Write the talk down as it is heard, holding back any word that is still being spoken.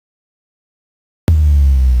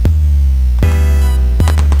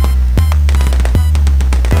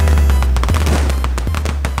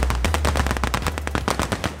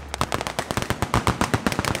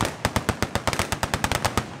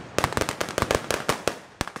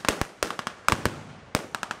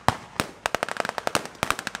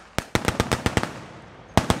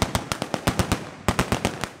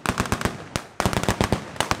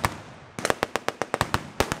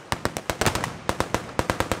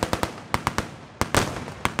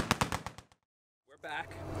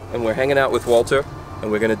and we're hanging out with Walter,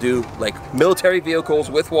 and we're gonna do like military vehicles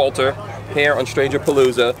with Walter here on Stranger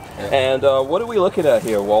Palooza. And what are we looking at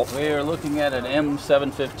here, Walt? We are looking at an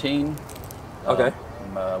M-715. Okay.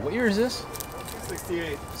 What year is this?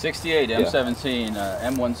 68. 68, M17,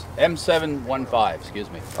 M715, excuse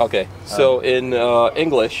me. Okay, so in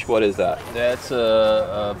English, what is that? That's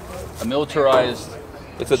a militarized...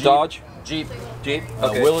 It's a Dodge? Jeep.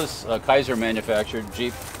 Okay. Willis, Kaiser manufactured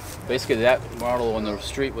Jeep. Basically, that model on the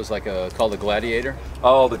street was like called the Gladiator.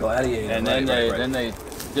 Oh, the Gladiator. And then they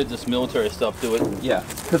did this military stuff to it. Yeah,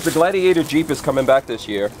 because the Gladiator Jeep is coming back this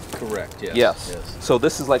year. Correct. Yes. Yes. So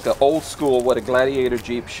this is like the old school, what a Gladiator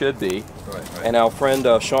Jeep should be. Right. And our friend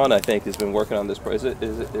Sean, I think, has been working on this. Is it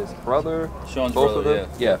his brother? Sean's Both brother. of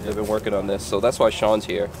them? Yeah, they've been working on this. So that's why Sean's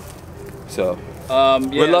here. So yeah,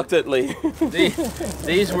 reluctantly.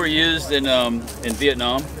 These were used in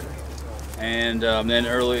Vietnam. And then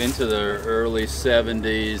into the early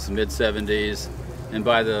 70s, mid 70s, and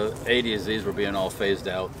by the 80s, these were being all phased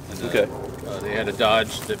out. And, okay. They had a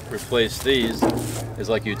Dodge that replaced these as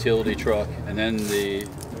like utility truck, and then the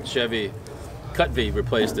Chevy Cut V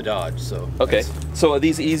replaced the Dodge. So okay. So are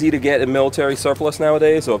these easy to get in military surplus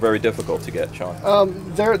nowadays, or very difficult to get, Sean?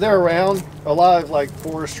 They're around. A lot of like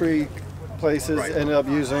forestry places end up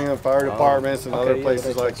using them, fire departments and other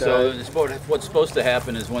places like that. So what's supposed to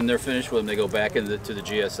happen is when they're finished with them, they go back to the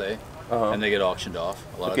GSA and they get auctioned off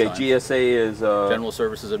a lot of times. GSA is General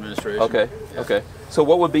Services Administration. Okay. Yeah. Okay. So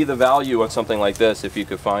what would be the value on something like this if you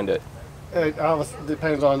could find it? It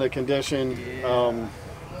depends on the condition.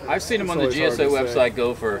 I've seen them on the GSA website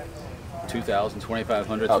go for $2,000, $2,500,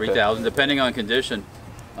 $3,000, depending on condition.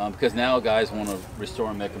 Because now guys want to restore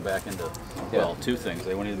and make them back into, well, two things.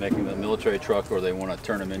 They want to either make them a military truck or they want to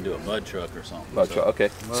turn them into a mud truck or something. Mud truck, okay.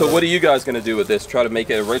 So what are you guys going to do with this? Try to make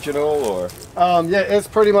it original, or? Yeah, it's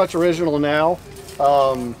pretty much original now.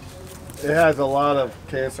 It has a lot of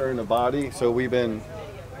cancer in the body, so we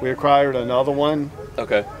acquired another one.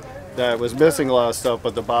 Okay. That was missing a lot of stuff,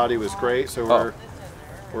 but the body was great. So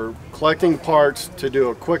we're collecting parts to do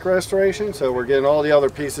a quick restoration. So we're getting all the other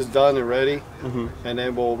pieces done and ready, and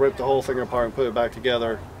then we'll rip the whole thing apart and put it back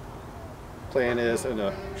together. Plan is in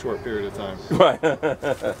a short period of time. Right.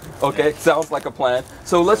 Okay, sounds like a plan.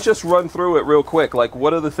 So let's just run through it real quick. Like,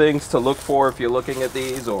 what are the things to look for if you're looking at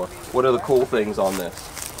these, or what are the cool things on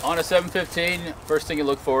this? On a 715, first thing you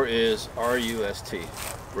look for is RUST,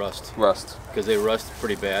 rust. Rust. Because they rust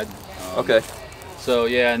pretty bad. Okay. So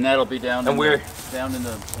yeah, and that'll be down and down in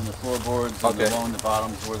the floorboards and along the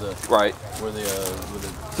bottoms where the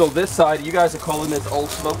So this side, you guys are calling this Old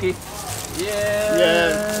Smoky?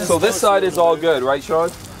 Yeah. So this side is all good, right, Sean?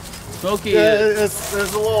 Smoky. Yeah, there's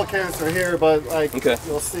a little cancer here, but like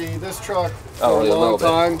you'll see, this truck for a long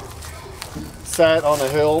time sat on a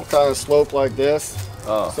hill, kind of sloped like this.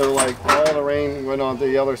 So like all the rain went on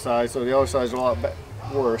the other side, so the other side's a lot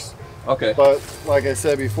worse. Okay. But like I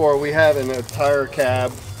said before, we have an entire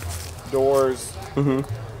cab, doors, and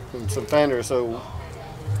some fenders. So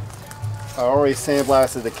I already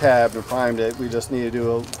sandblasted the cab and primed it. We just need to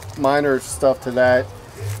do a minor stuff to that,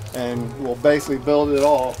 and we'll basically build it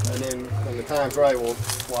all. And then when the time's right, we'll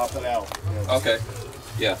swap it out. Okay.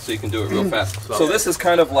 Yeah, so you can do it real fast. So this is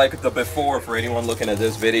kind of like the before for anyone looking at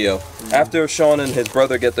this video. After Sean and his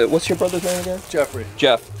brother get the, what's your brother's name again? Jeffrey.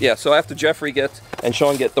 Jeff. Yeah, so after Jeffrey gets and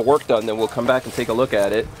Sean get the work done, then we'll come back and take a look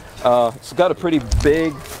at it. It's got a pretty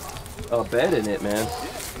big bed in it, man.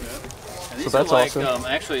 And so that's awesome.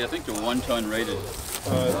 Actually, I think they're 1 ton rated.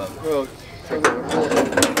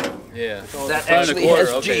 Yeah. That actually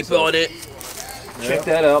has Jeep on it. Check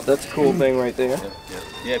that out. That's a cool thing right there.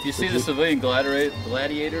 Yeah, if you see the civilian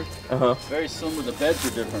Gladiator, very similar. The beds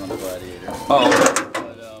are different on the Gladiator. Oh.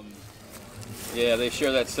 But, yeah, they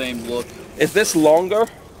share that same look. Is this longer?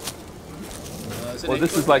 Well,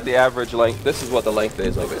 this is like the average length. This is what the length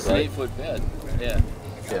is of it, right? It's an 8-foot bed. Yeah.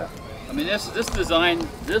 Yeah. I mean, this design,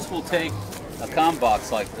 this will take a comm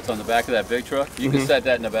box like that's on the back of that big truck. You can set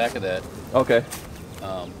that in the back of that. Okay.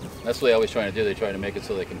 That's what they always trying to do. They try to make it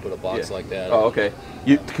so they can put a box like that. Oh, okay.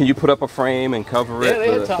 Can you put up a frame and cover it?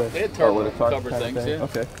 Yeah, they had turbo cover things. Yeah.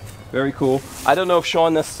 Okay. Very cool. I don't know if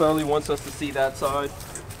Sean necessarily wants us to see that side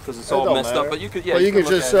because it's all messed up, but you could. Yeah. But you can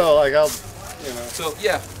just show like how, So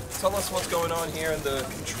yeah, tell us what's going on here in the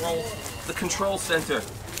control center.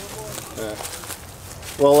 Yeah.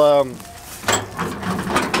 Well,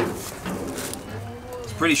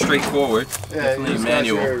 it's pretty straightforward. Yeah, definitely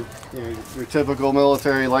manual. Your typical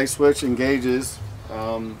military light switch and gauges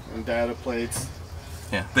and data plates.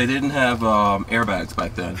 Yeah, they didn't have airbags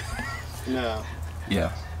back then. No.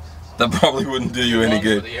 Yeah. That probably wouldn't do you any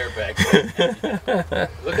good. For the airbag.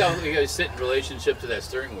 Look how you guys sit in relationship to that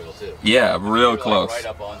steering wheel too. Yeah, real You're close. Like right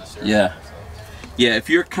up on the steering Yeah. wheel, so. Yeah, if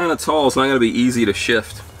you're kind of tall, it's not going to be easy to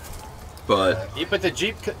shift. But Yeah, but the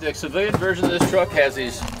Jeep, the civilian version of this truck has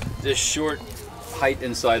this short height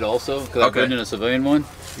inside also. Because I've been in a civilian one.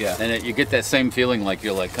 Yeah. And you get that same feeling like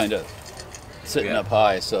you're like kind of sitting up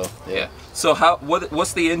high. So yeah. So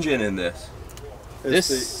what's the engine in this?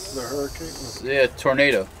 It's the Hurricane? Yeah,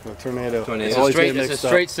 Tornado. The Tornado. Tornado. It's a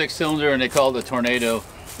straight 6-cylinder, and they call it the Tornado.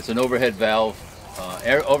 It's an overhead valve,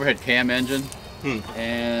 overhead cam engine.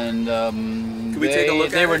 And Can we take a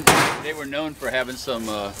look at it? They were known for having some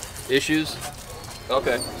issues.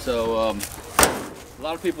 Okay. So a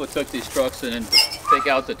lot of people took these trucks and then take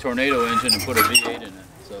out the Tornado engine and put a V8 in it.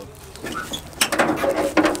 So.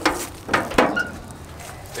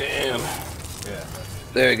 Damn. Yeah.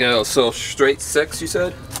 There you go. So straight 6, you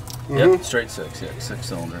said? Yep, straight 6. Yeah,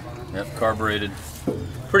 6-cylinder. Yep, carbureted.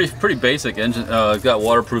 Pretty basic engine. Got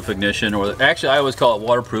waterproof ignition, or actually I always call it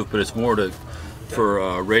waterproof, but it's more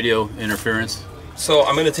for radio interference. So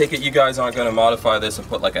I'm going to take it you guys aren't going to modify this and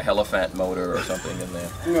put like a Elephant motor or something in there?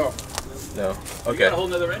 No. No. You Okay. got a whole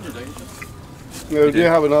nother engine, don't you? No, we do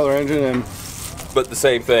have another engine and But the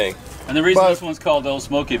same thing. And the reason this one's called Old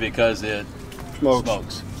Smoky because it smokes.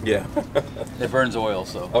 smokes. Yeah. It burns oil,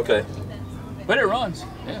 so. Okay. But it runs.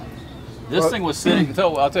 Yeah. This thing was sitting.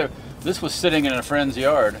 So I'll tell you, this was sitting in a friend's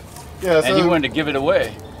yard, Yeah, and he so wanted to give it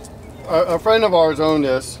away. a friend of ours owned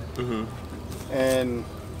this, and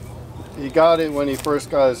he got it when he first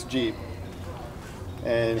got his Jeep.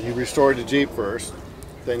 And he restored the Jeep first,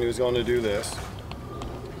 then he was going to do this.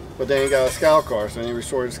 But then he got a Scout car, so then he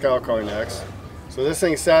restored the Scout car next. So this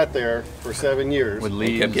thing sat there for 7 years. With It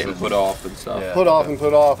leaves. kept getting put off and stuff. Yeah. Put off and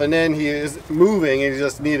put off, and then he is moving and he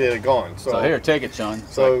just needed it gone. So here, take it, Sean.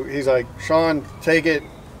 So he's like, Sean, take it.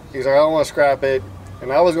 He's like, I don't want to scrap it.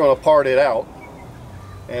 And I was going to part it out.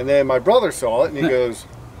 And then my brother saw it and he goes,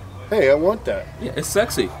 hey, I want that. Yeah, it's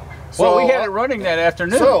sexy. Well, we So had it running that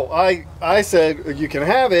afternoon. So I said, you can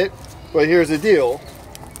have it, but here's the deal.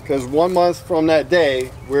 Because 1 month from that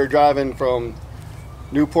day, we were driving from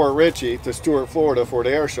Newport Richey to Stuart, Florida for the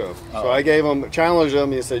air show. So I gave him, challenged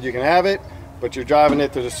him, he said, you can have it, but you're driving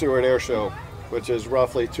it to the Stuart Air Show, which is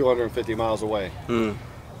roughly 250 miles away.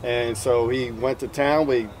 And so he went to town,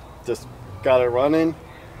 we just got it running,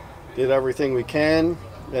 did everything we can,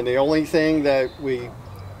 and the only thing that we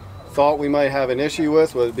thought we might have an issue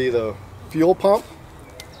with would be the fuel pump.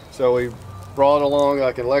 So we brought along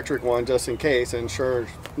like an electric one just in case, and sure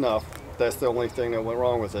enough, that's the only thing that went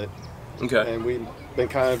wrong with it. Okay. And we've been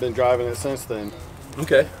driving it since then.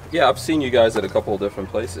 Okay. Yeah, I've seen you guys at a couple of different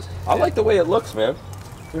places. I like the way it looks, man.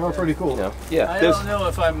 They are pretty cool. Yeah. I don't know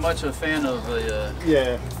if I'm much a fan of the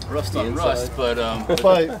Yeah. rust on rust, but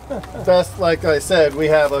But that's like I said, we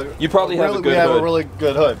have a You probably have a really, good we have hood. a really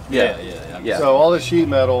good hood. Yeah. So all the sheet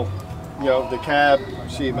metal, you know, the cab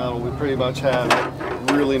sheet metal, we pretty much have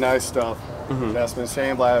really nice stuff that's been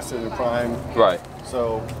sandblasted and primed. Right.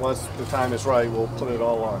 So once the time is right, we'll put it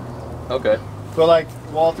all on. Okay. But like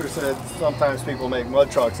Walter said, sometimes people make mud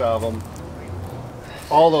trucks out of them.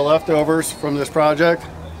 All the leftovers from this project,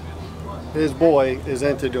 his boy is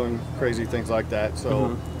into doing crazy things like that.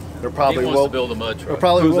 So there he probably wants will to build a mud there truck.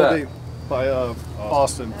 probably Who's will that? be by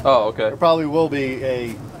Austin. Oh, okay. There probably will be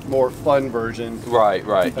a more fun version Right.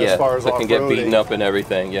 as far as that can get beaten off-roading up and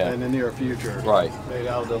everything. Yeah. in the near future. Right. Made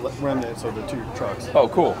out of the remnants of the two trucks. Oh,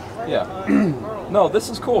 cool. Yeah. No, this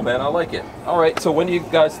is cool, man. I like it. All right. So when do you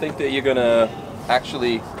guys think that you're gonna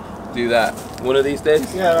actually do that? One of these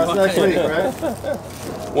days? Yeah, that's next week, right?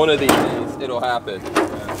 One of these days, it'll happen.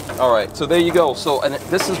 All right. So there you go. So, and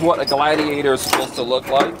this is what a Gladiator is supposed to look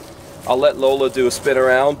like. I'll let Lola do a spin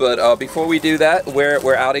around, but before we do that,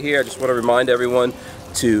 we're out of here. I just want to remind everyone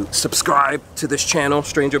to subscribe to this channel,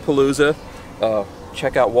 Stranger Palooza.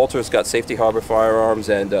 Check out Walter's got Safety Harbor Firearms,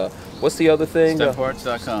 and what's the other thing?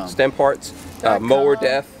 Stemparts.com. Stem Parts, Mower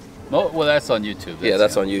Death. Well, that's on YouTube. Yeah,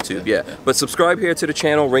 that's on YouTube. Yeah, but subscribe here to the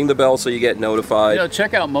channel, ring the bell so you get notified. You know,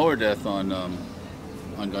 check out Mower Death on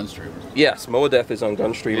Gunstreamer. Yes, Mower Death is on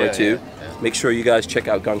Gunstreamer too. Yeah. Make sure you guys check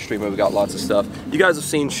out Gunstreamer. We got lots of stuff. You guys have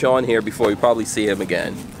seen Sean here before. You probably see him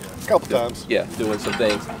again. A couple times. Yeah, doing some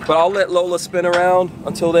things. But I'll let Lola spin around.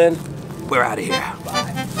 Until then, we're out of here.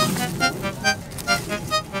 Bye.